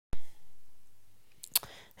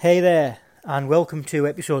Hey there, and welcome to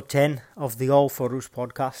episode 10 of the All For Us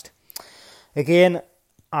podcast. Again,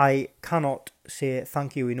 I cannot say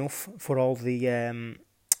thank you enough for all the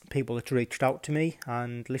people that reached out to me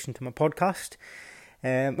and listened to my podcast.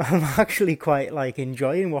 I'm actually quite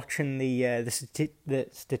enjoying watching the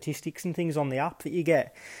statistics and things on the app that you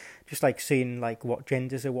get. Just seeing what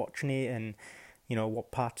genders are watching it and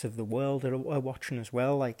what parts of the world are watching as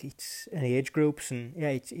well. It's in age groups, and yeah,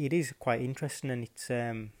 it is quite interesting, and it's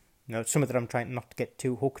it's something that I'm trying not to get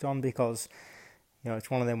too hooked on because it's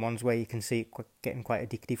one of them ones where you can see it getting quite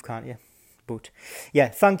addictive, can't you? But yeah,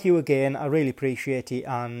 thank you again. I really appreciate it,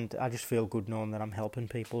 and I just feel good knowing that I'm helping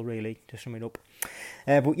people, really, to sum it up.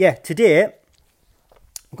 But yeah, today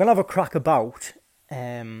we're going to have a crack about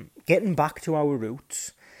getting back to our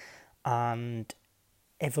roots and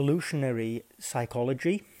evolutionary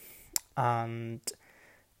psychology and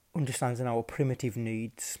understanding our primitive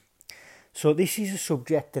needs. So this is a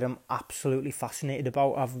subject that I'm absolutely fascinated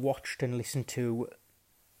about. I've watched and listened to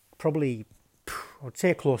probably, I'd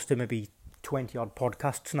say close to maybe 20 odd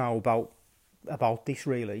podcasts now about this,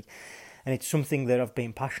 really. And it's something that I've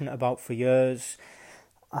been passionate about for years.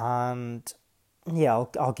 And yeah,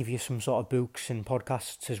 I'll give you some sort of books and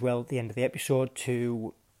podcasts as well at the end of the episode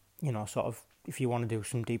to, if you want to do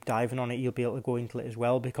some deep diving on it, you'll be able to go into it as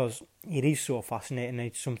well, because it is so fascinating and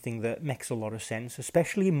it's something that makes a lot of sense,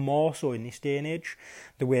 especially more so in this day and age,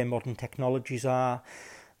 the way modern technologies are,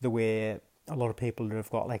 the way a lot of people that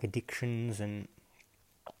have got addictions and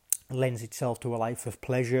lends itself to a life of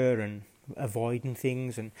pleasure and avoiding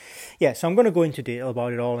things. And yeah, so I'm going to go into detail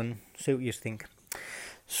about it all and see what you think.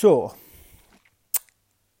 So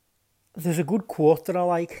there's a good quote that I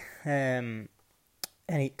like, and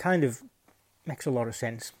it kind of makes a lot of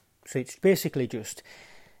sense. So it's basically just,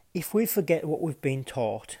 if we forget what we've been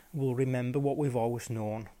taught, we'll remember what we've always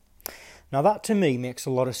known. Now that to me makes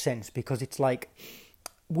a lot of sense, because it's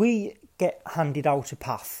we get handed out a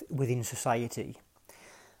path within society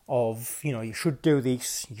of, you should do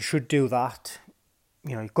this, you should do that,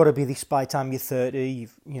 you've got to be this by the time you're 30,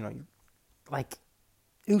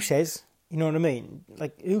 who says, you know what I mean?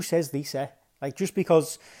 Who says this, eh? Just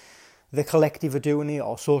because the collective are doing it,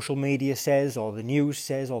 or social media says, or the news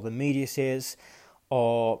says, or the media says,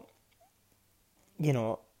 or,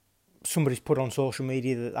 somebody's put on social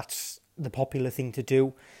media that that's the popular thing to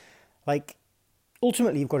do.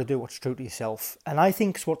 Ultimately, you've got to do what's true to yourself. And I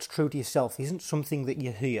think what's true to yourself isn't something that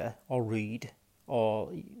you hear or read,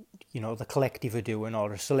 or, the collective are doing,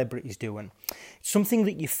 or a celebrity's doing. It's something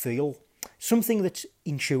that you feel. Something that's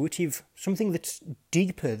intuitive, something that's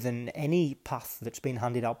deeper than any path that's been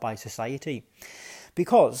handed out by society.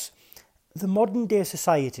 Because the modern day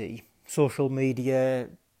society, social media,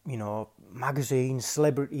 magazines,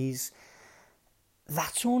 celebrities,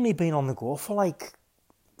 that's only been on the go for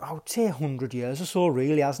I would say 100 years or so,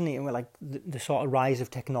 really, hasn't it? And the sort of rise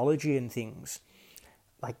of technology and things.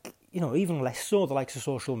 Even less so the likes of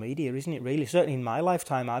social media, isn't it, really? Certainly in my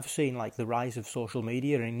lifetime, I've seen the rise of social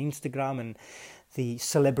media and Instagram and the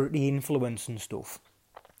celebrity influence and stuff.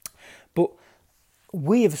 But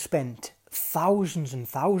we have spent thousands and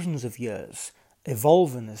thousands of years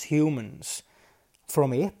evolving as humans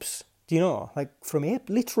from apes. Do you know?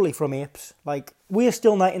 Literally from apes. We're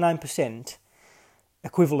still 99%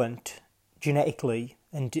 equivalent genetically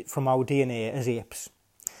and from our DNA as apes.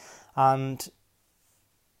 And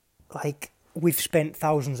we've spent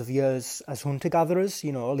thousands of years as hunter-gatherers,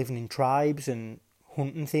 living in tribes and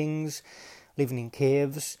hunting things, living in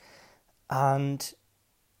caves. And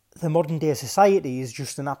the modern day society is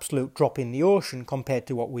just an absolute drop in the ocean compared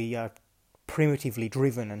to what we are primitively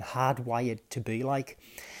driven and hardwired to be like.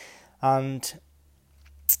 And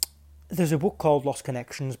there's a book called Lost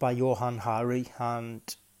Connections by Johann Hari, and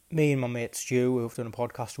me and my mate Stu, who I've done a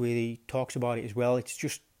podcast with, he talks about it as well. It's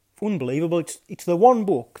just unbelievable. It's the one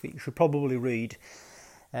book that you should probably read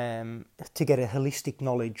to get a holistic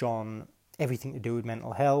knowledge on everything to do with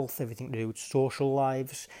mental health, everything to do with social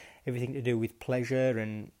lives, everything to do with pleasure,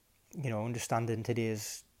 and understanding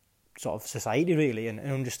today's sort of society, really, and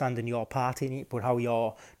understanding your part in it, but how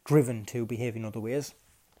you're driven to behave in other ways.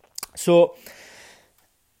 So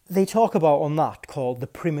they talk about on that called the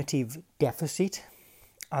primitive deficit,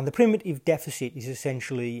 and the primitive deficit is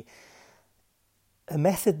essentially a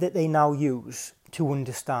method that they now use to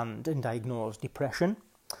understand and diagnose depression,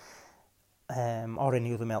 or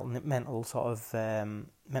any other mental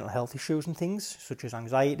health issues and things, such as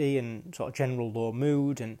anxiety and sort of general low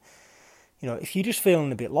mood. And if you're just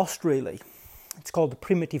feeling a bit lost, really, it's called the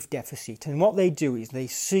primitive deficit. And what they do is they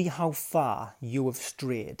see how far you have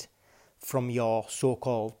strayed from your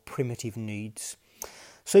so-called primitive needs.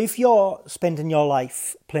 So if you're spending your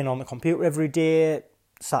life playing on the computer every day,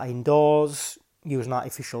 sat indoors, using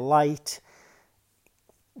artificial light,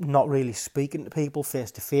 not really speaking to people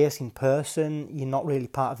face to face in person, you're not really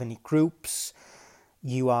part of any groups,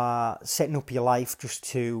 you are setting up your life just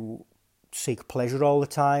to seek pleasure all the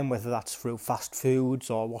time, whether that's through fast foods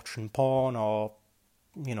or watching porn or,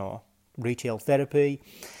 retail therapy,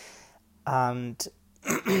 and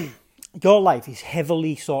your life is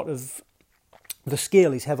heavily the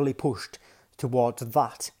scale is heavily pushed towards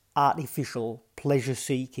that artificial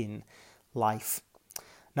pleasure-seeking life.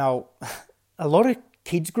 Now, a lot of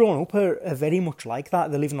kids growing up are very much like that.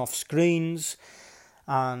 They're living off screens,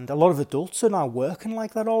 and a lot of adults are now working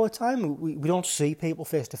like that all the time. We don't see people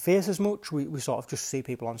face-to-face as much. We sort of just see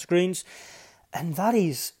people on screens, and that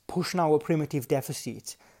is pushing our primitive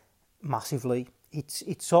deficit massively. It's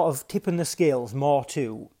sort of tipping the scales more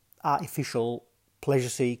to artificial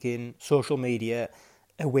pleasure-seeking, social media,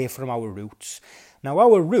 away from our roots. Now,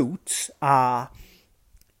 our roots are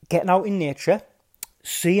getting out in nature,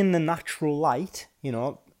 seeing the natural light,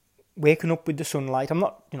 waking up with the sunlight. I'm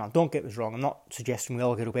not, don't get us wrong, I'm not suggesting we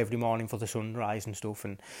all get up every morning for the sunrise and stuff,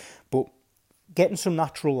 but getting some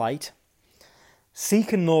natural light,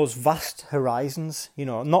 seeking those vast horizons,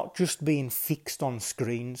 not just being fixed on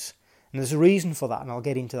screens. And there's a reason for that, and I'll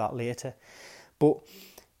get into that later. But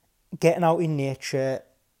getting out in nature,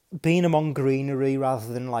 being among greenery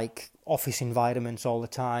rather than like office environments all the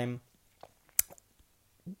time,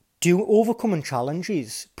 overcoming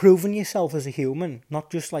challenges, proving yourself as a human,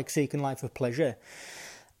 not just like seeking life of pleasure,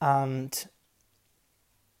 and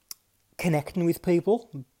connecting with people,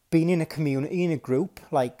 being in a community, in a group,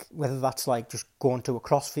 like whether that's like just going to a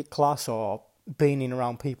CrossFit class or being in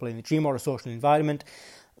around people in the gym or a social environment,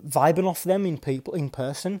 vibing off them in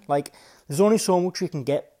person. Like, there's only so much you can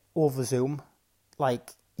get over Zoom.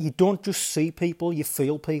 Like, you don't just see people, you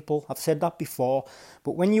feel people. I've said that before,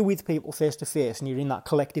 but when you're with people face to face and you're in that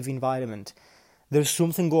collective environment, there's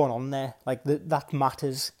something going on there. Like, that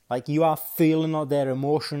matters. Like, you are feeling their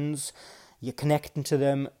emotions, you're connecting to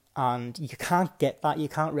them, and you can't get that, you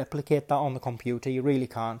can't replicate that on the computer, you really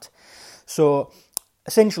can't. So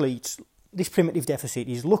essentially, this primitive deficit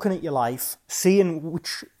is looking at your life, seeing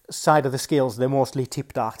which side of the scales they're mostly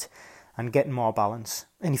tipped at, and getting more balance.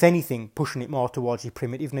 And if anything, pushing it more towards your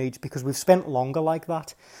primitive needs, because we've spent longer like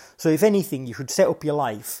that. So if anything, you should set up your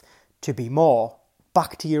life to be more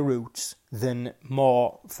back to your roots than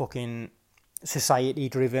more fucking society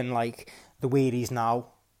driven, like the way it is now.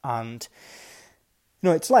 And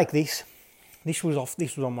it's like this. This was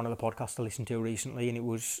on one of the podcasts I listened to recently, and it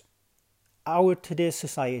was, our today's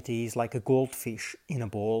society is like a goldfish in a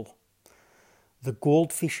bowl. The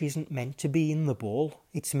goldfish isn't meant to be in the bowl.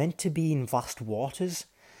 It's meant to be in vast waters.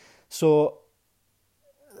 So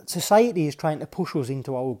society is trying to push us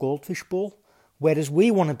into our goldfish bowl, whereas we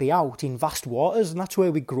want to be out in vast waters, and that's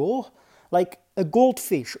where we grow. Like, a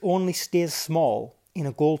goldfish only stays small in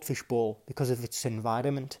a goldfish bowl because of its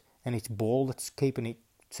environment and its bowl that's keeping it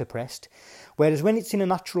suppressed. Whereas when it's in a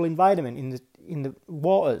natural environment, in the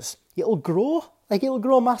waters, it'll grow. Like, it'll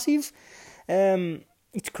grow massive.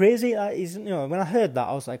 It's crazy. When I heard that,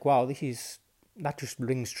 I was like, wow, that just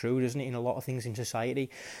rings true, doesn't it, in a lot of things in society.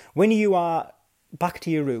 When you are back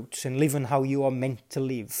to your roots and living how you are meant to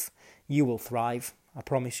live, you will thrive, I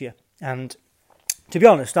promise you. And to be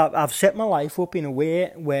honest, I've set my life up in a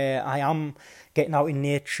way where I am getting out in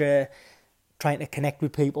nature, trying to connect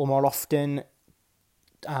with people more often,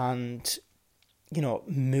 and,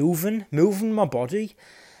 moving my body.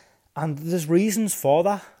 And there's reasons for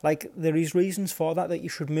that. Like, there is reasons for that you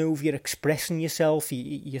should move. You're expressing yourself.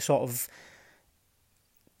 You're sort of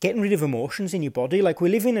getting rid of emotions in your body. Like, we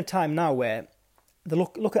live in a time now where,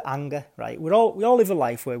 look at anger, right? We all live a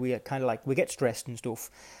life where we are kind of like, we get stressed and stuff,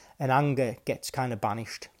 and anger gets kind of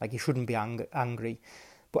banished. Like, you shouldn't be angry.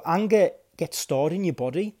 But anger gets stored in your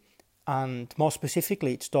body, and more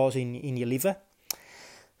specifically, it stores in your liver.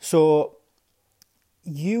 So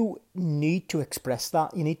you need to express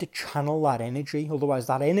that. You need to channel that energy. Otherwise,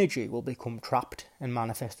 that energy will become trapped and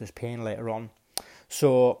manifest as pain later on.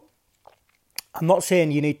 So I'm not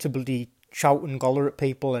saying you need to bloody shout and holler at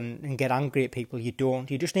people and get angry at people. You don't.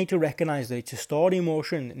 You just need to recognise that it's a stored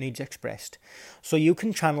emotion that needs expressed. So you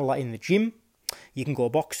can channel that in the gym. You can go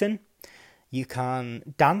boxing. You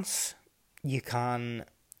can dance. You can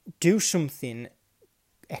do something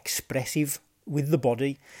expressive with the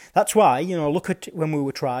body. That's why, look at when we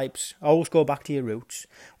were tribes. Always go back to your roots.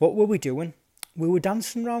 What were we doing? We were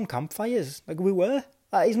dancing around campfires. Like, we were.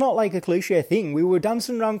 That is not like a cliche thing. We were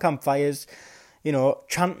dancing around campfires,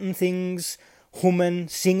 chanting things, humming,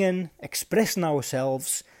 singing, expressing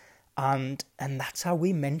ourselves, and that's how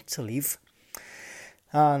we're meant to live.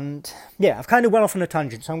 And yeah, I've kind of went off on a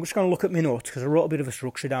tangent, so I'm just going to look at my notes because I wrote a bit of a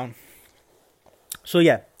structure down. So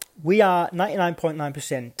yeah, we are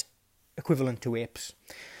 99.9% equivalent to apes.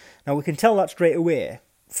 Now we can tell that straight away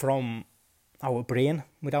from our brain,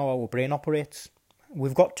 with how our brain operates.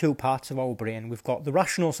 We've got two parts of our brain. We've got the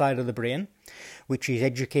rational side of the brain, which is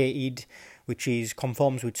educated, which is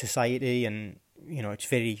conforms with society, and it's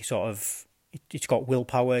very sort of, it's got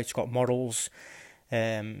willpower, it's got morals,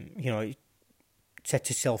 it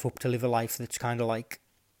sets itself up to live a life that's kind of like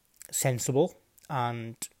sensible,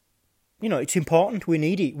 and it's important. We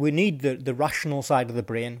need it. We need the rational side of the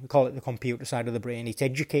brain. We call it the computer side of the brain. It's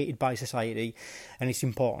educated by society, and it's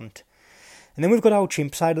important. And then we've got our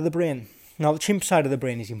chimp side of the brain. Now, the chimp side of the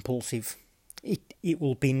brain is impulsive. It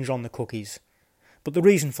will binge on the cookies. But the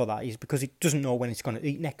reason for that is because it doesn't know when it's going to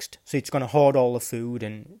eat next. So it's going to hoard all the food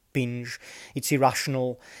and binge. It's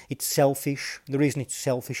irrational. It's selfish. The reason it's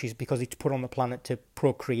selfish is because it's put on the planet to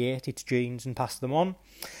procreate its genes and pass them on.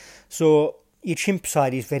 So your chimp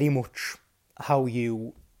side is very much how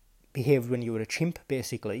you behaved when you were a chimp,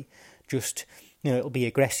 basically. Just, it'll be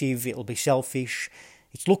aggressive, it'll be selfish.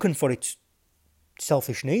 It's looking for its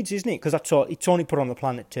selfish needs, isn't it? Because that's all. It's only put on the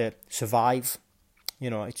planet to survive.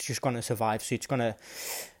 It's just going to survive. So it's going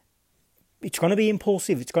to be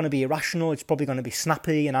impulsive. It's going to be irrational. It's probably going to be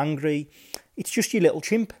snappy and angry. It's just your little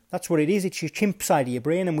chimp. That's what it is. It's your chimp side of your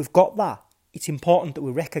brain, and we've got that. It's important that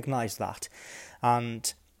we recognise that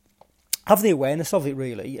and have the awareness of it,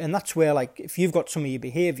 really. And that's where, like, if you've got some of your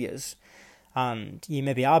behaviours and you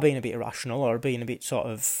maybe are being a bit irrational or being a bit sort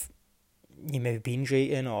of, you may be binge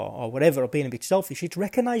eating or whatever, or being a bit selfish, it's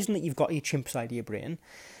recognising that you've got your chimp side of your brain,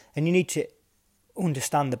 and you need to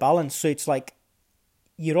understand the balance. So it's like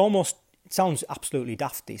you're almost, it sounds absolutely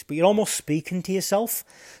daft this, but you're almost speaking to yourself.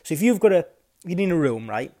 So if you're in a room,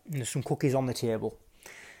 right, and there's some cookies on the table,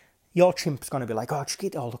 your chimp's going to be like, oh, just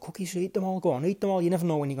eat all the cookies, eat them all, go on, eat them all. You never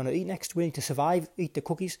know when you're going to eat next. We need to survive, eat the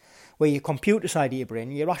cookies. Where your computer side of your brain,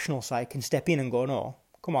 your rational side, can step in and go, no,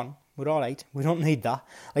 come on, we're all right, we don't need that.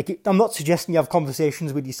 Like, I'm not suggesting you have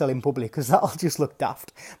conversations with yourself in public, because that'll just look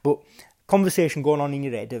daft. But conversation going on in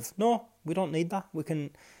your head of, no, we don't need that. We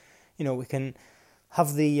can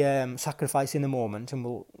have the sacrifice in the moment, and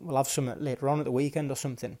we'll have some later on at the weekend or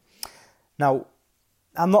something. Now,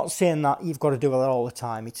 I'm not saying that you've got to do that all the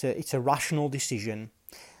time. It's a rational decision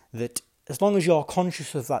that, as long as you're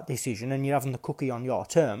conscious of that decision and you're having the cookie on your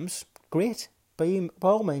terms, great. By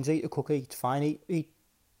all means, eat a cookie. It's fine. Eat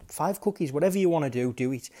 5 cookies. Whatever you want to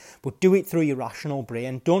do it. But do it through your rational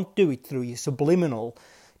brain. Don't do it through your subliminal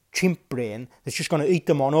chimp brain that's just going to eat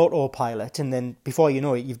them on autopilot, and then before you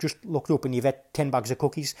know it, you've just looked up and you've had 10 bags of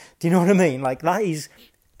cookies. Do you know what I mean? Like, that is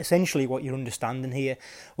essentially what you're understanding here.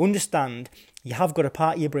 Understand you have got a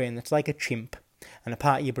part of your brain that's like a chimp and a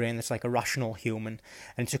part of your brain that's like a rational human,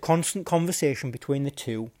 and it's a constant conversation between the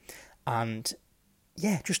two. And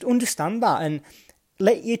yeah, just understand that and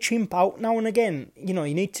let your chimp out now and again. You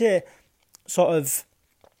need to sort of,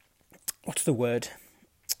 what's the word?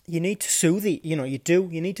 You need to soothe it. You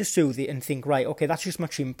need to soothe it and think, right, okay, that's just my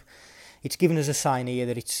chimp. It's given us a sign here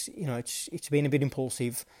that it's being a bit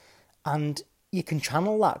impulsive, and you can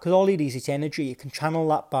channel that, because all it is, it's energy. You can channel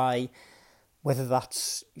that by whether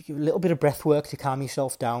that's a little bit of breath work to calm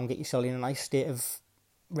yourself down, get yourself in a nice state of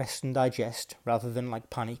rest and digest rather than like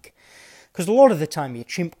panic. Because a lot of the time your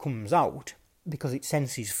chimp comes out because it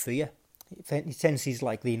senses fear. It senses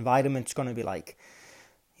like the environment's going to be like,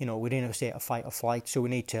 we're in a state of fight or flight, so we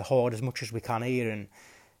need to hoard as much as we can here and,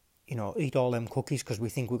 eat all them cookies because we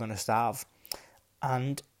think we're going to starve.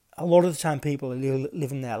 And a lot of the time people are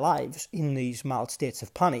living their lives in these mild states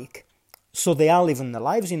of panic, so they are living their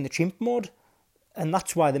lives in the chimp mode. And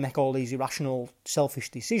that's why they make all these irrational, selfish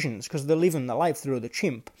decisions, because they're living their life through the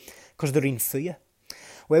chimp, because they're in fear.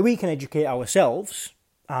 Where we can educate ourselves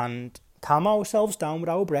and calm ourselves down with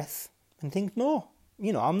our breath and think, no,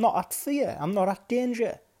 I'm not at fear, I'm not at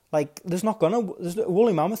danger. Like, the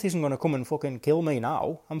woolly mammoth isn't going to come and fucking kill me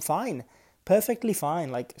now. I'm fine, perfectly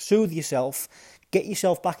fine. Like, soothe yourself, get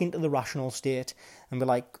yourself back into the rational state and be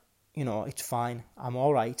like, it's fine, I'm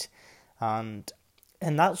all right. And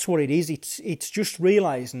that's what it is. It's just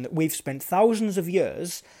realising that we've spent thousands of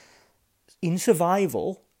years in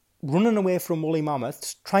survival, running away from woolly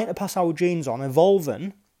mammoths, trying to pass our genes on,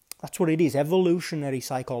 evolving. That's what it is, evolutionary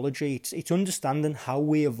psychology. It's understanding how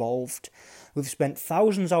we evolved. We've spent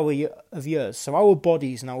thousands of years, so our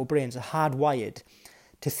bodies and our brains are hardwired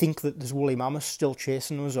to think that there's woolly mammoths still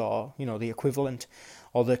chasing us, or, the equivalent,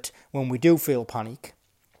 or that when we do feel panic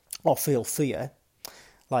or feel fear,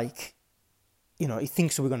 like, he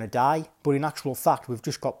thinks we're going to die, but in actual fact, we've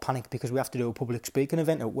just got panicked because we have to do a public speaking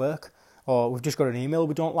event at work, or we've just got an email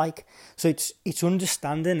we don't like. So it's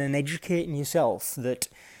understanding and educating yourself that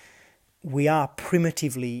we are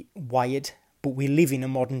primitively wired, but we live in a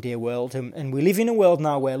modern day world, and we live in a world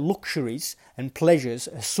now where luxuries and pleasures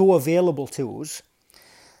are so available to us,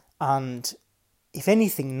 and if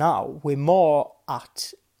anything now, we're more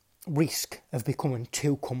at risk of becoming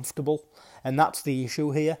too comfortable, and that's the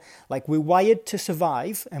issue here. Like, we're wired to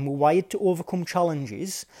survive and we're wired to overcome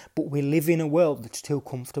challenges, but we live in a world that's too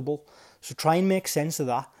comfortable. So try and make sense of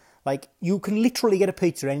that. Like, you can literally get a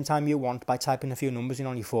pizza anytime you want by typing a few numbers in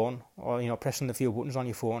on your phone, or pressing a few buttons on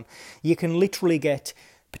your phone. You can literally get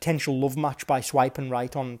potential love match by swiping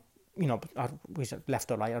right on, was it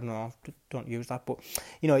left or right? I don't know. Don't use that, but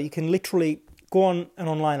you can literally go on an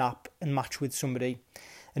online app and match with somebody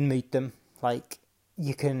and meet them. Like,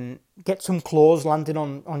 you can get some clothes landing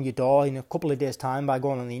on your door in a couple of days' time by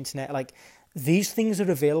going on the internet. Like, these things are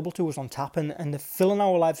available to us on tap, and they're filling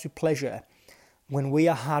our lives with pleasure when we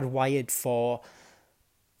are hardwired for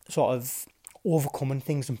sort of overcoming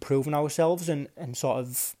things and proving ourselves and sort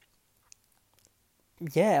of,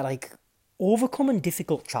 like, overcoming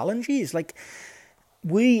difficult challenges. Like,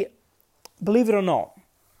 we, believe it or not,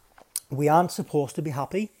 we aren't supposed to be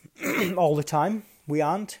happy all the time. We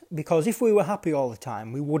aren't, because if we were happy all the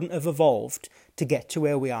time, we wouldn't have evolved to get to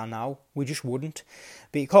where we are now. We just wouldn't.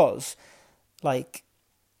 Because, like,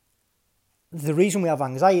 the reason we have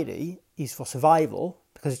anxiety is for survival,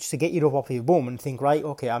 because it's to get you up off your bum and think, right,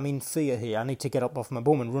 okay, I'm in fear here. I need to get up off my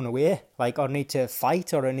bum and run away. Like, or I need to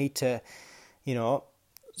fight, or I need to,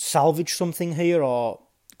 salvage something here, or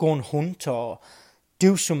go and hunt, or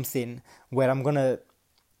do something where I'm going to,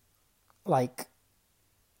 like,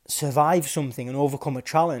 survive something and overcome a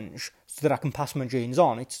challenge so that I can pass my genes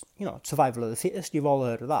on. It's, survival of the fittest. You've all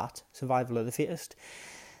heard of that. Survival of the fittest.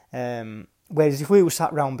 Whereas if we were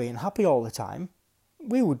sat around being happy all the time,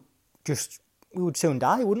 we would soon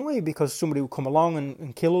die, wouldn't we? Because somebody would come along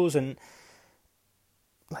and kill us, and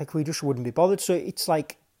like, we just wouldn't be bothered. So it's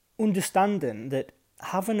like understanding that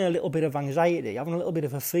having a little bit of anxiety, having a little bit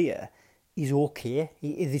of a fear is okay.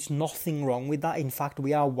 There's nothing wrong with that. In fact,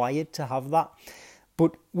 we are wired to have that.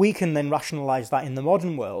 But we can then rationalise that in the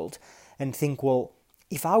modern world and think, well,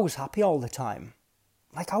 if I was happy all the time,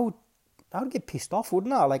 like, I would get pissed off,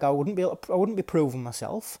 wouldn't I? Like, I wouldn't be proving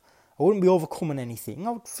myself. I wouldn't be overcoming anything.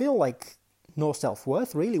 I would feel like no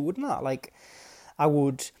self-worth, really, wouldn't I? Like, I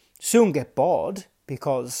would soon get bored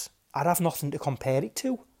because I'd have nothing to compare it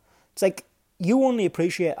to. It's like, you only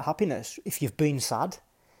appreciate happiness if you've been sad.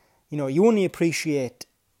 You only appreciate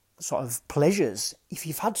sort of pleasures if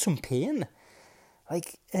you've had some pain.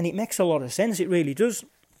 Like, and it makes a lot of sense. It really does.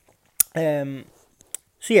 So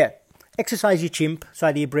yeah, exercise your chimp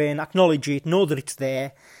side of your brain, acknowledge it, know that it's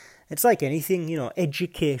there. It's like anything,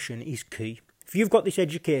 education is key. If you've got this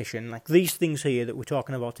education, like these things here that we're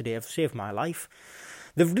talking about today have saved my life.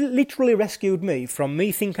 They've literally rescued me from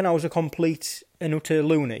me thinking I was a complete and utter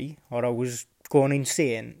loony, or I was going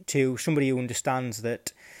insane, to somebody who understands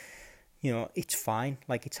that, it's fine.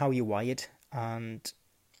 Like, it's how you're wired, and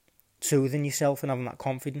soothing yourself and having that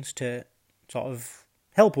confidence to sort of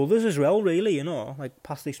help others as well, really, like,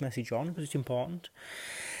 pass this message on, because it's important.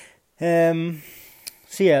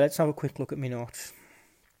 So yeah, let's have a quick look at my notes.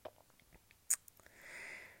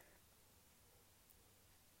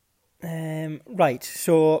 Right,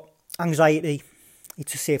 so anxiety,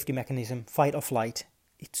 it's a safety mechanism, fight or flight.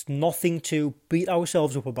 It's nothing to beat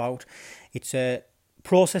ourselves up about. It's a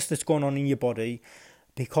process that's going on in your body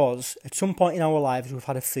because at some point in our lives we've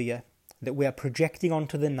had a fear that we are projecting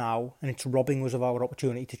onto the now, and it's robbing us of our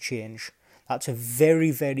opportunity to change. That's a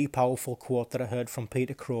very, very powerful quote that I heard from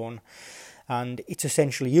Peter Crone. And it's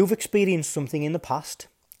essentially, you've experienced something in the past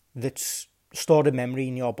that's stored a memory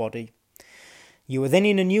in your body. You are then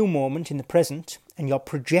in a new moment in the present, and you're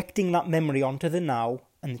projecting that memory onto the now,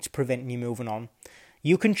 and it's preventing you moving on.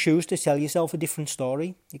 You can choose to tell yourself a different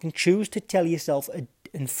story. You can choose to tell yourself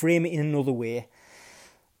and frame it in another way,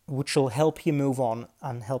 which will help you move on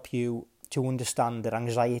and help you to understand that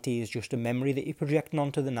anxiety is just a memory that you're projecting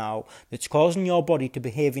onto the now that's causing your body to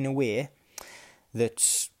behave in a way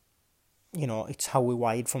that's, it's how we're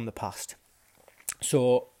wired from the past.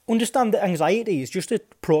 So understand that anxiety is just a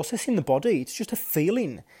process in the body. It's just a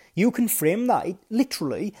feeling. You can frame that.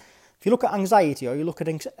 Literally, if you look at anxiety or you look at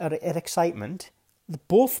excitement, they're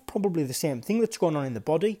both probably the same thing that's going on in the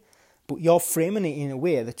body, but you're framing it in a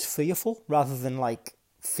way that's fearful rather than like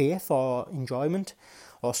faith or enjoyment,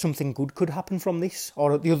 or something good could happen from this,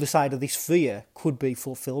 or at the other side of this fear could be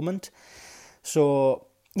fulfillment. So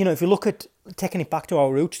if you look at taking it back to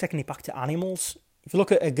our roots, taking it back to animals, if you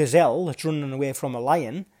look at a gazelle that's running away from a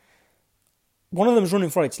lion, one of them's running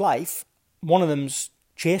for its life, one of them's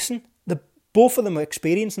chasing. Both of them are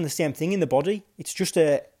experiencing the same thing in the body. It's just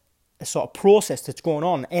a sort of process that's going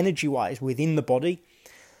on energy-wise within the body.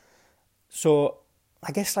 So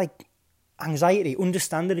I guess like anxiety,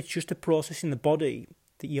 understand that it's just a process in the body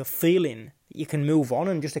that you're feeling, that you can move on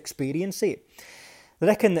and just experience it. I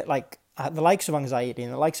reckon that like the likes of anxiety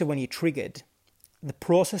and the likes of when you're triggered, the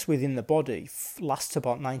process within the body lasts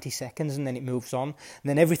about 90 seconds and then it moves on. And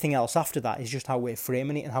then everything else after that is just how we're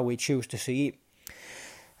framing it and how we choose to see it.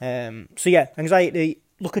 So yeah, anxiety.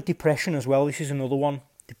 Look at depression as well. This is another one.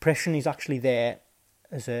 Depression is actually there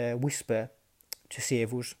as a whisper to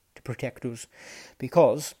save us, to protect us,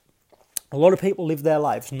 because a lot of people live their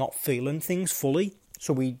lives not feeling things fully.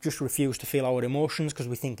 So we just refuse to feel our emotions because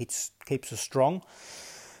we think it keeps us strong.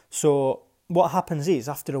 So what happens is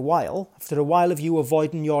after a while of you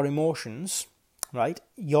avoiding your emotions, right,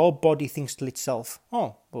 your body thinks to itself,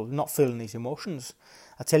 oh, well, I'm not feeling these emotions.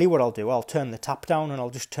 I'll tell you what I'll do. I'll turn the tap down and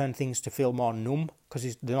I'll just turn things to feel more numb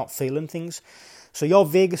because they're not feeling things. So your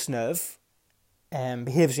vagus nerve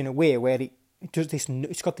behaves in a way where it does this.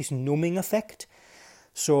 It's got this numbing effect.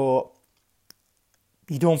 So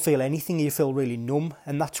you don't feel anything. You feel really numb,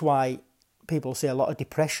 and that's why people say a lot of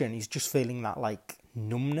depression is just feeling that like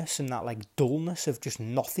numbness and that like dullness of just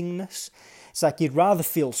nothingness. It's like you'd rather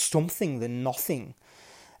feel something than nothing.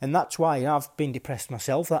 And that's why I've been depressed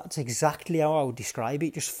myself. That's exactly how I would describe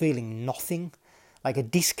it, just feeling nothing, like a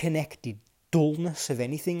disconnected dullness of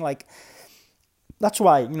anything. Like that's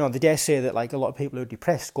why, they dare say that like a lot of people who are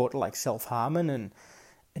depressed go to like self-harming and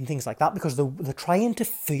things like that because they're trying to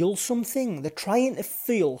feel something. They're trying to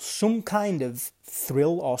feel some kind of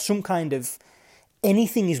thrill or some kind of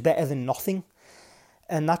anything is better than nothing.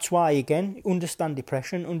 And that's why, again, understand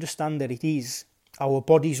depression, understand that it is our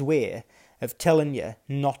body's way of telling you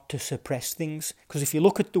not to suppress things. Because if you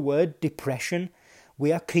look at the word depression,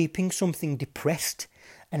 we are keeping something depressed,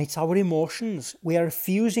 and it's our emotions. We are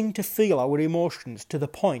refusing to feel our emotions to the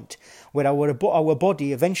point where our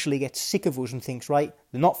body eventually gets sick of us and thinks, right,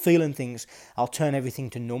 they're not feeling things, I'll turn everything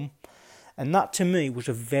to numb. And that to me was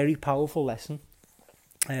a very powerful lesson.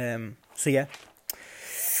 So yeah.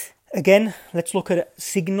 Again, let's look at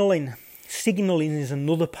signalling. Signalling is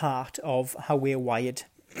another part of how we're wired.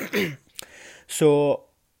 So,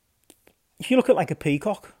 if you look at like a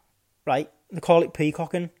peacock, right, they call it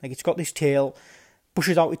peacocking, like it's got this tail,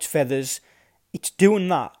 pushes out its feathers, it's doing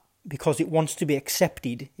that because it wants to be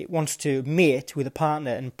accepted, it wants to mate with a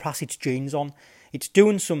partner and pass its genes on, it's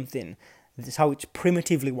doing something, that's how it's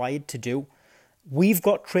primitively wired to do. We've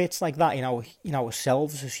got traits like that in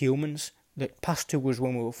ourselves as humans that passed to us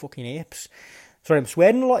when we were fucking apes. Sorry, I'm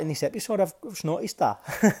swearing a lot in this episode. I've just noticed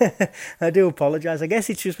that. I do apologise. I guess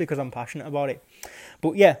it's just because I'm passionate about it.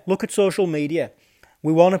 But yeah, look at social media.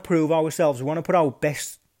 We want to prove ourselves. We want to put our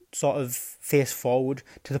best sort of face forward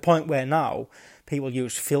to the point where now people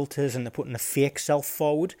use filters and they're putting a fake self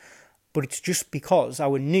forward. But it's just because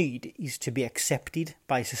our need is to be accepted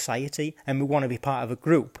by society and we want to be part of a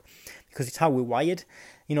group because it's how we're wired.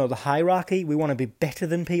 The hierarchy, we want to be better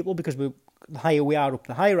than people because the higher we are up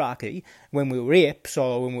the hierarchy, when we were apes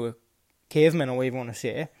or when we were cavemen or whatever you want to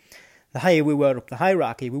say, the higher we were up the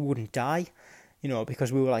hierarchy, we wouldn't die,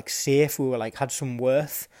 because we were like safe, we were like had some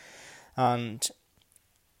worth. And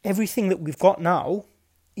everything that we've got now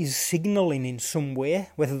is signalling in some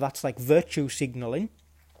way, whether that's like virtue signalling.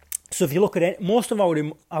 So if you look at it, most of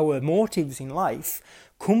our motives in life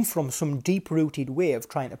come from some deep-rooted way of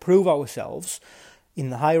trying to prove ourselves in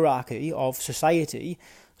the hierarchy of society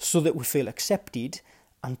so that we feel accepted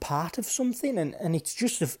and part of something. And it's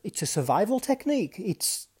just it's a survival technique.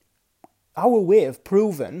 It's our way of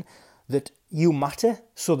proving that you matter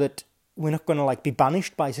so that we're not going to like be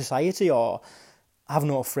banished by society or have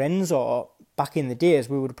no friends. Or back in the days,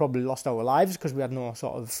 we would have probably lost our lives because we had no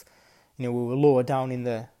sort of, we were lower down in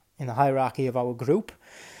the hierarchy of our group.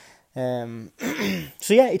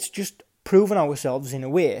 So yeah, it's just proving ourselves in a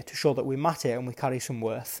way to show that we matter and we carry some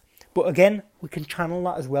worth. But again, we can channel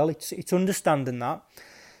that as well. It's understanding that,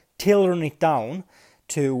 tailoring it down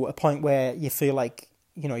to a point where you feel like,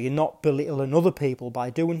 you're not belittling other people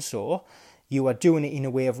by doing so. You are doing it in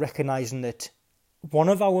a way of recognising that one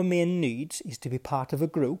of our main needs is to be part of a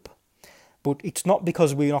group. But it's not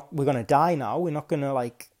because we're going to die now. We're not going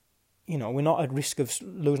to we're not at risk of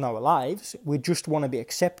losing our lives. We just want to be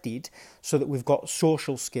accepted so that we've got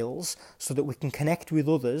social skills, so that we can connect with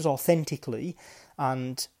others authentically.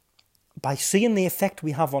 And by seeing the effect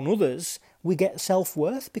we have on others, we get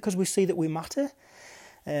self-worth because we see that we matter.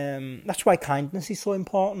 That's why kindness is so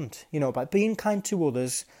important. By being kind to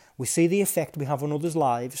others, we see the effect we have on others'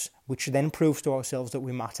 lives, which then proves to ourselves that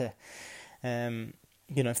we matter.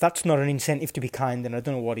 If that's not an incentive to be kind, then I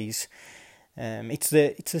don't know what is. It's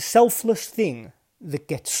the selfless thing that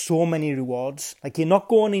gets so many rewards. Like, you're not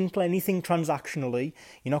going into anything transactionally,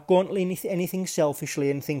 you're not going to anything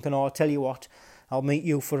selfishly and thinking, oh, I'll tell you what, I'll meet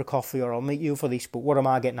you for a coffee or I'll meet you for this, but what am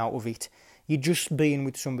I getting out of it? You're just being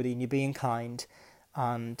with somebody and you're being kind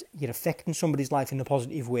and you're affecting somebody's life in a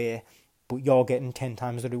positive way, but you're getting 10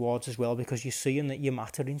 times the rewards as well because you're seeing that you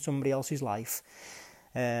matter in somebody else's life.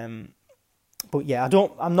 But yeah,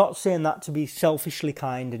 I'm not saying that to be selfishly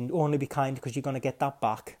kind and only be kind because you're going to get that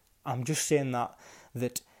back. I'm just saying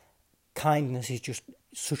that kindness is just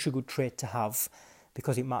such a good trait to have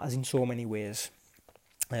because it matters in so many ways.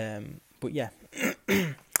 But yeah.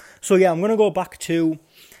 So yeah, I'm going to go back to,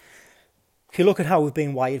 if you look at how we've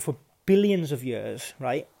been wired for billions of years,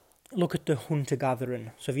 right? Look at the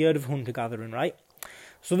hunter-gathering. So have you heard of hunter-gathering, right?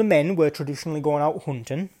 So the men were traditionally going out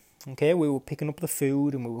hunting. Okay, we were picking up the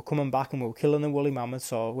food and we were coming back and we were killing the woolly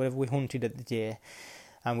mammoths or whatever we hunted at the day,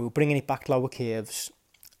 and we were bringing it back to our caves.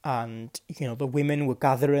 And, the women were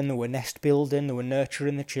gathering, they were nest building, they were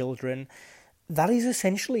nurturing the children. That is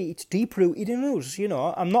essentially, it's deep-rooted in us,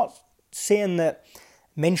 I'm not saying that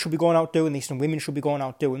men should be going out doing this and women should be going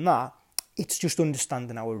out doing that. It's just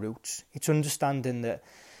understanding our roots. It's understanding that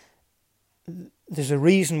there's a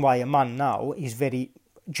reason why a man now is very,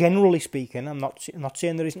 generally speaking, I'm not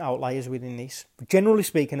saying there isn't outliers within this, but generally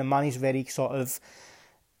speaking, a man is very sort of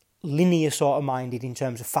linear sort of minded in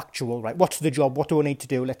terms of factual, right? What's the job? What do I need to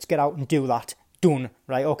do? Let's get out and do that. Done,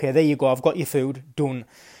 right? Okay, there you go. I've got your food. Done.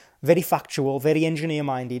 Very factual, very engineer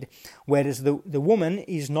minded. Whereas the woman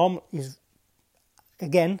is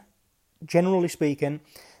again, generally speaking,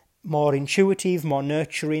 more intuitive, more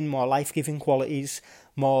nurturing, more life-giving qualities,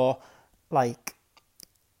 more like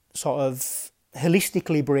sort of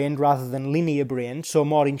holistically brained rather than linear brained, so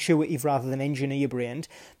more intuitive rather than engineer brained,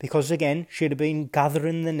 because again, she'd have been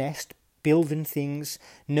gathering the nest, building things,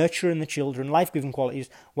 nurturing the children, life-giving qualities,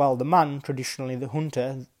 while the man, traditionally the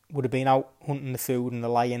hunter, would have been out hunting the food and the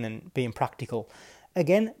lion and being practical.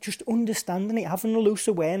 Again, just understanding it, having a loose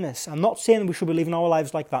awareness. I'm not saying we should be living our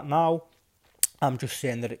lives like that now. I'm just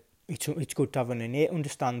saying that it's good to have an innate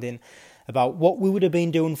understanding about what we would have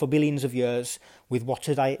been doing for billions of years with what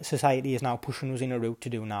society is now pushing us in a route to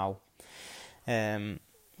do now. Again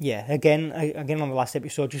on the last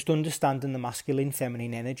episode, just understanding the masculine,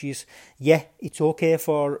 feminine energies. Yeah, it's okay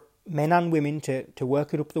for men and women to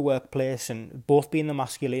work it up the workplace and both being the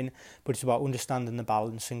masculine, but it's about understanding the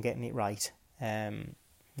balance and getting it right.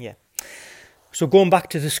 So going back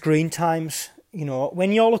to the screen times,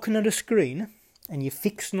 when you're looking at a screen and you're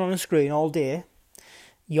fixing on a screen all day,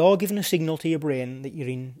 you're giving a signal to your brain that you're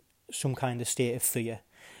in some kind of state of fear.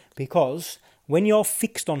 Because when you're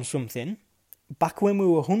fixed on something, back when we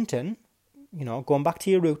were hunting, going back to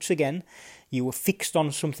your roots again, you were fixed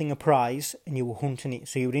on something, a prize, and you were hunting it.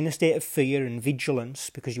 So you were in a state of fear and vigilance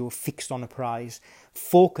because you were fixed on a prize.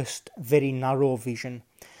 Focused, very narrow vision.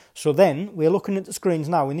 So then, we're looking at the screens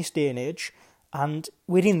now in this day and age, and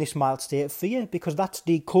we're in this mild state of fear because that's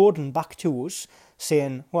decoding back to us,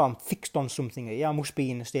 saying, well, I'm fixed on something here, I must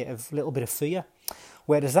be in a state of a little bit of fear.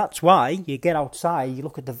 Whereas that's why you get outside, you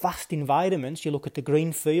look at the vast environments, you look at the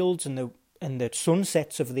green fields and the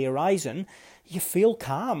sunsets of the horizon, you feel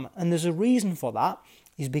calm. And there's a reason for that,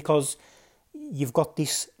 is because you've got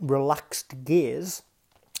this relaxed gaze,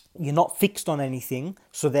 you're not fixed on anything,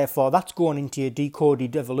 so therefore that's going into your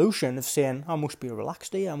decoded evolution of saying, I must be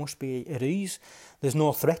relaxed here, I must be at ease, there's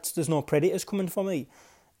no threats, there's no predators coming for me.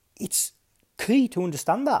 It's key to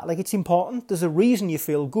understand that. Like, it's important. There's a reason you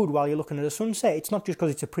feel good while you're looking at a sunset. It's not just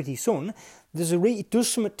because it's a pretty sun. It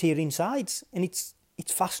does something to your insides, and it's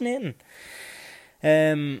fascinating.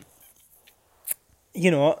 As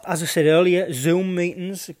I said earlier, Zoom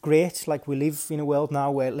meetings, great. Like, we live in a world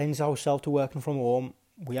now where it lends ourselves to working from home.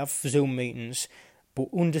 We have Zoom meetings, but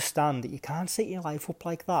understand that you can't set your life up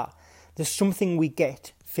like that. There's something we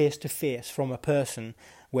get face to face from a person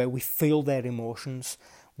where we feel their emotions.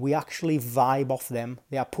 We actually vibe off them.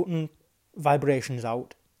 They are putting vibrations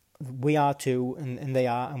out. We are too, and they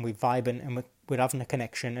are, and we're vibing, and we're having a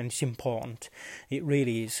connection, and it's important. It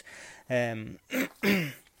really is.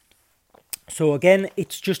 So again,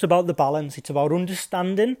 it's just about the balance. It's about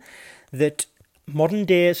understanding that modern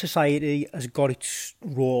day society has got its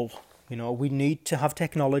role. We need to have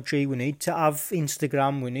technology, we need to have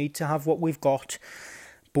Instagram, we need to have what we've got.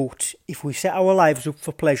 But if we set our lives up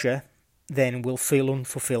for pleasure, then we'll feel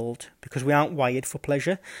unfulfilled, because we aren't wired for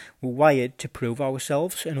pleasure. We're wired to prove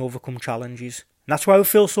ourselves and overcome challenges. And that's why we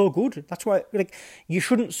feel so good. That's why, like, you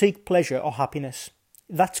shouldn't seek pleasure or happiness.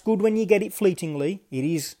 That's good when you get it fleetingly. It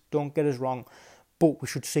is, don't get us wrong. But we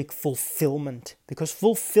should seek fulfillment, because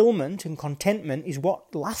fulfillment and contentment is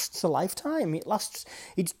what lasts a lifetime.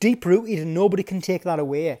 It's deep-rooted and nobody can take that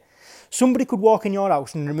away. Somebody could walk in your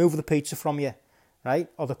house and remove the pizza from you, right?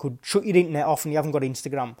 Or they could shut your internet off and you haven't got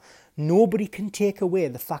Instagram. Nobody can take away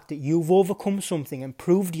the fact that you've overcome something and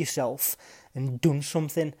proved yourself and done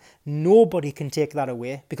something. Nobody can take that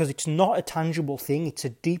away, because it's not a tangible thing. It's a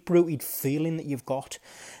deep-rooted feeling that you've got.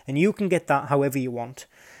 And you can get that however you want,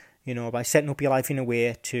 by setting up your life in a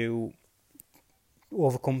way to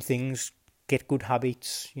overcome things, get good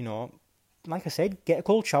habits, Like I said, get a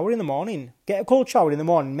cold shower in the morning.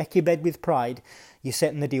 Make your bed with pride. You're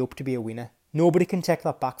setting the day up to be a winner. Nobody can take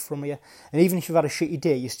that back from you. And even if you've had a shitty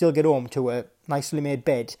day, you still get home to a nicely made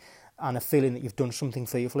bed and a feeling that you've done something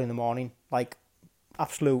fearful in the morning. Like,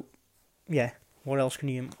 absolute, yeah, what else can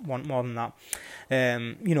you want more than that?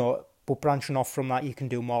 But branching off from that, you can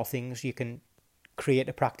do more things. You can create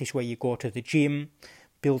a practice where you go to the gym,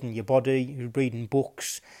 building your body, reading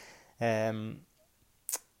books, all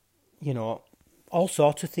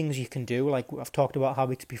sorts of things you can do. Like I've talked about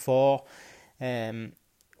habits before.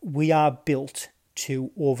 We are built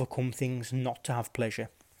to overcome things, not to have pleasure.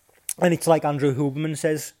 And it's like Andrew Huberman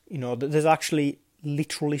says, that there's actually,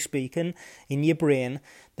 literally speaking, in your brain,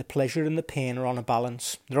 the pleasure and the pain are on a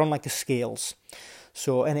balance. They're on like the scales.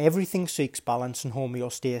 So, and everything seeks balance and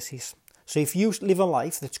homeostasis. So if you live a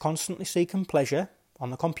life that's constantly seeking pleasure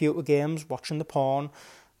on the computer games, watching the porn,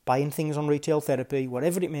 buying things on retail therapy,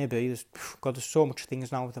 whatever it may be, there's so much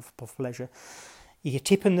things now of pleasure, you're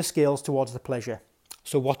tipping the scales towards the pleasure.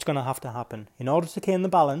 So what's going to have to happen? In order to gain the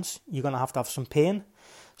balance, you're going to have some pain.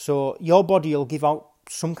 So your body will give out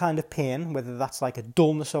some kind of pain, whether that's like a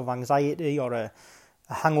dullness of anxiety or a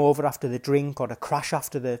hangover after the drink or a crash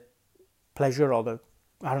after the pleasure or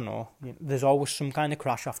there's always some kind of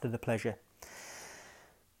crash after the pleasure.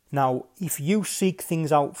 Now, if you seek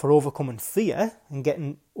things out for overcoming fear and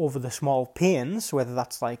getting over the small pains, whether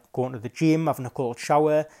that's like going to the gym, having a cold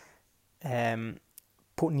shower,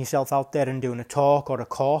 putting yourself out there and doing a talk or a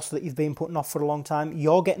course that you've been putting off for a long time,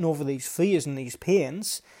 you're getting over these fears and these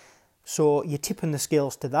pains, so you're tipping the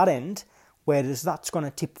scales to that end, whereas that's going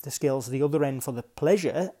to tip the scales to the other end for the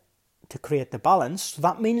pleasure to create the balance. So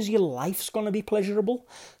that means your life's going to be pleasurable.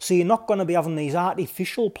 So you're not going to be having these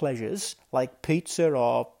artificial pleasures like pizza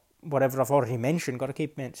or whatever I've already mentioned. Got to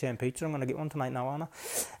keep saying pizza. I'm going to get one tonight now, aren't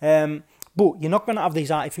I? But you're not going to have these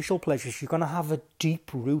artificial pleasures. You're going to have a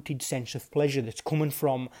deep-rooted sense of pleasure that's coming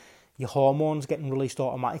from your hormones getting released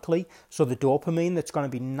automatically. So the dopamine that's going to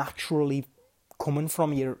be naturally coming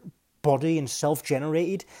from your body and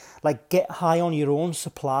self-generated. Like, get high on your own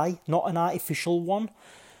supply, not an artificial one.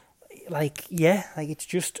 It's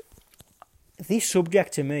just... This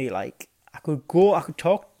subject to me, I could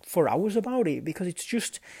talk for hours about it, because it's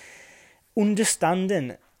just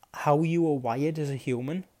understanding how you are wired as a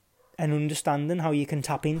human and understanding how you can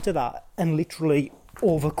tap into that and literally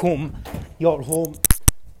overcome your own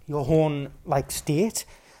state.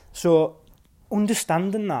 So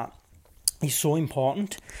understanding that is so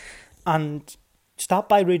important. And start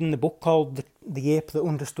by reading the book called The Ape That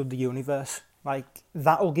Understood the Universe.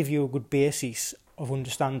 That'll give you a good basis of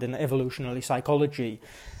understanding evolutionary psychology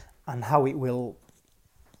and how it will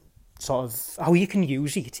how you can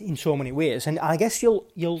use it in so many ways. And I guess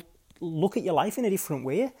you'll look at your life in a different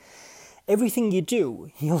way. Everything you do,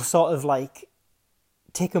 you'll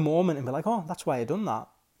take a moment and be like, oh, that's why I done that.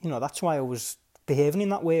 That's why I was behaving in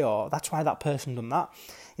that way, or that's why that person done that.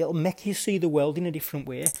 It'll make you see the world in a different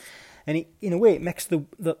way. And in a way, it makes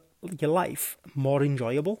your life more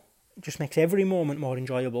enjoyable. It just makes every moment more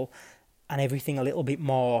enjoyable and everything a little bit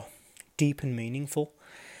more deep and meaningful.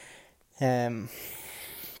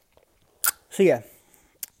 So yeah,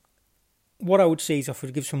 what I would say is, if I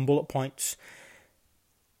would give some bullet points,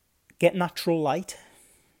 get natural light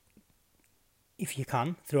if you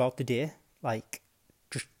can throughout the day.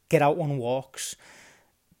 Just get out on walks.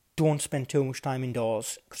 Don't spend too much time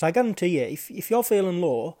indoors. Because I guarantee you, if you're feeling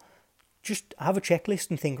low, just have a checklist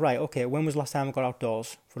and think, right, okay, when was the last time I got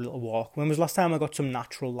outdoors for a little walk? When was the last time I got some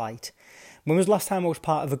natural light? When was the last time I was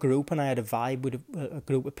part of a group and I had a vibe with a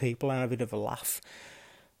group of people and had a bit of a laugh?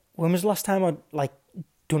 When was the last time I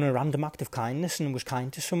done a random act of kindness and was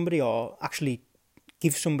kind to somebody, or actually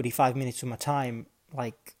give somebody 5 minutes of my time,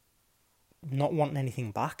 not wanting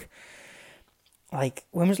anything back?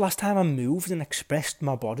 When was the last time I moved and expressed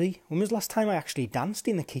my body? When was the last time I actually danced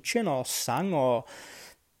in the kitchen or sang or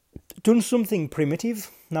done something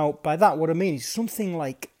primitive? Now, by that, what I mean is something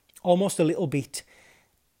almost a little bit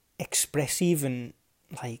expressive and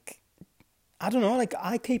like, I don't know, like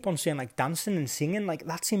I keep on saying like dancing and singing, like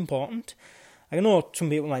that's important. I know some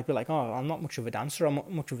people might be like, oh, I'm not much of a dancer, I'm not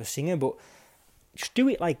much of a singer, but just do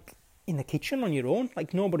it like in the kitchen on your own,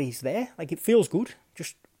 like nobody's there, like it feels good.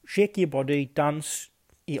 Just shake your body, dance,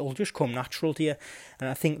 it'll just come natural to you. And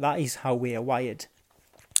I think that is how we are wired,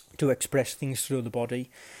 to express things through the body.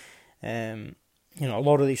 You know, a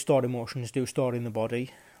lot of these stored emotions do store in the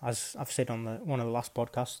body. As I've said on one of the last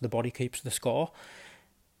podcasts, the body keeps the score.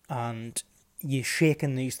 And you're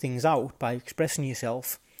shaking these things out by expressing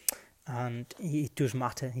yourself. And it does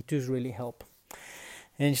matter. It does really help.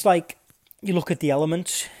 And it's like, you look at the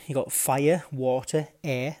elements. You got fire, water,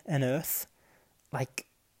 air, and earth. Like,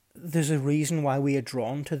 there's a reason why we are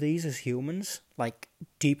drawn to these as humans. Like,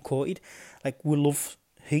 deep-coated. Like, we love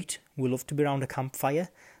heat. We love to be around a campfire.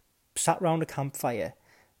 Sat around a campfire,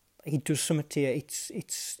 it does something to you.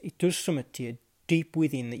 It does something to you deep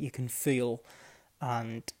within that you can feel,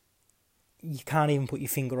 and you can't even put your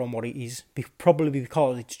finger on what it is. Probably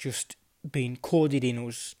because it's just been coded in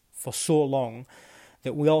us for so long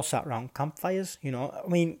that we all sat around campfires. You know, I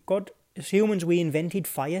mean, God, as humans, we invented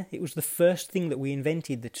fire. It was the first thing that we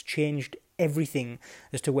invented that's changed everything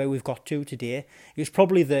as to where we've got to today. It was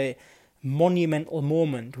probably the monumental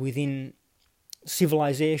moment within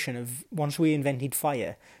civilization of once we invented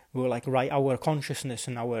fire, we were like, right, our consciousness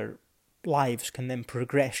and our lives can then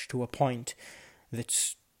progress to a point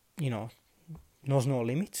that's, you know, knows no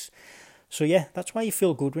limits. So yeah, that's why you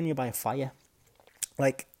feel good when you're by a fire.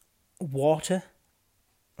 Like water,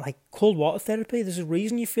 like cold water therapy, there's a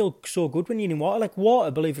reason you feel so good when you're in water. Like water,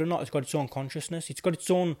 believe it or not, it's got its own consciousness, it's got its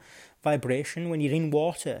own vibration when you're in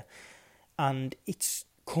water, and it's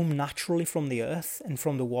come naturally from the earth and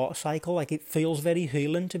from the water cycle. Like it feels very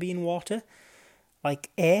healing to be in water. Like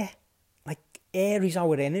air is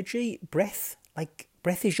our energy. Breath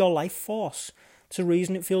is your life force. It's a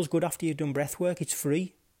reason it feels good after you've done breath work. It's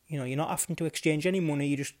free. You know, you're not having to exchange any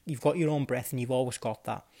money. You've got your own breath, and you've always got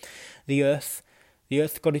that. The earth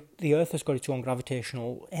has got its own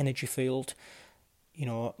gravitational energy field. You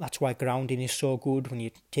know, that's why grounding is so good. When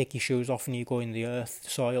you take your shoes off and you go in the earth,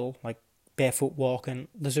 soil, like barefoot walking,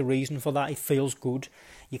 there's a reason for that. It feels good.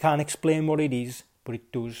 You can't explain what it is, but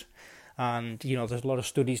it does. And, you know, there's a lot of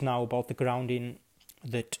studies now about the grounding,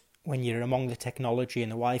 that when you're among the technology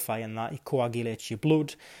and the Wi-Fi and that, it coagulates your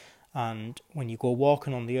blood. And when you go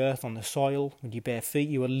walking on the earth, on the soil, with your bare feet,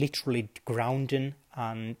 you are literally grounding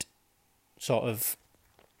and sort of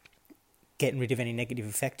getting rid of any negative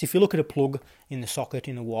effects. If you look at a plug in the socket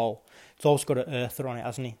in the wall, it's also got an earther on it,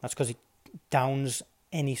 hasn't it? That's because it downs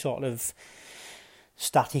any sort of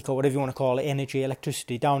static, or whatever you want to call it, energy,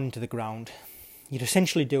 electricity, down into the ground. You're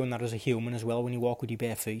essentially doing that as a human as well when you walk with your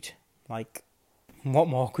bare feet. Like, what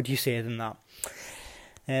more could you say than that?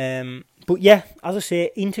 But yeah, as I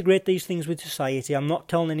say, integrate these things with society. I'm not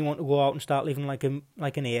telling anyone to go out and start living like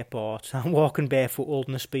an ape, or walking barefoot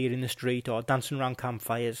holding a spear in the street, or dancing around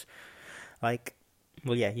campfires. Like,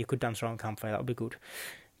 well, yeah, you could dance around a campfire, that would be good.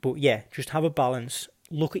 But yeah, just have a balance.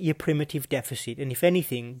 Look at your primitive deficit, and if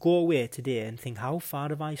anything, go away today and think, how far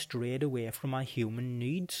have I strayed away from my human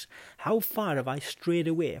needs? How far have I strayed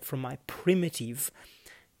away from my primitive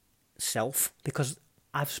self? Because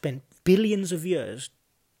I've spent billions of years,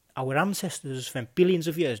 our ancestors have spent billions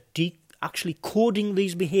of years actually coding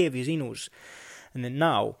these behaviours in us, and then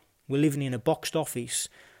now we're living in a boxed office,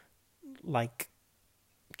 like,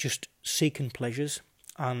 just seeking pleasures,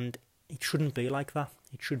 and it shouldn't be like that.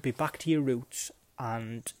 It should be back to your roots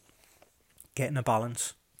and getting a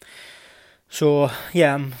balance. So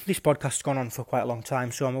yeah, this podcast's gone on for quite a long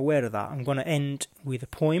time, so I'm aware of that. I'm going to end with a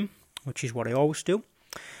poem, which is what I always do.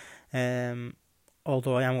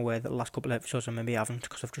 Although I am aware that the last couple of episodes I maybe haven't,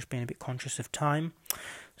 because I've just been a bit conscious of time.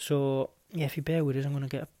 So yeah, if you bear with us, I'm going to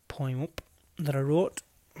get a poem up that I wrote.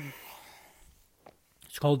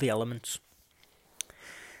 It's called The Elements.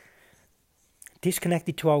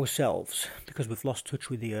 Disconnected to ourselves because we've lost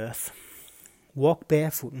touch with the earth. Walk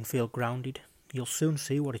barefoot and feel grounded. You'll soon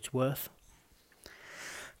see what it's worth.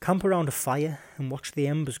 Camp around a fire and watch the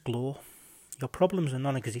embers glow. Your problems are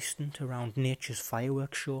non-existent around nature's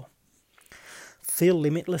fireworks show. Feel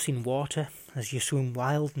limitless in water as you swim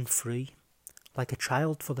wild and free. Like a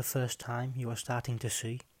child for the first time you are starting to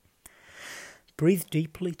see. Breathe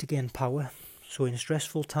deeply to gain power, so in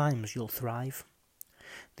stressful times you'll thrive.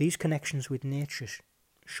 These connections with nature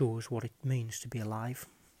shows what it means to be alive.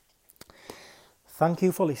 Thank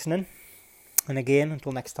you for listening, and again,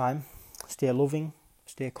 until next time, stay loving,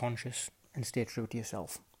 stay conscious, and stay true to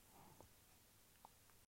yourself.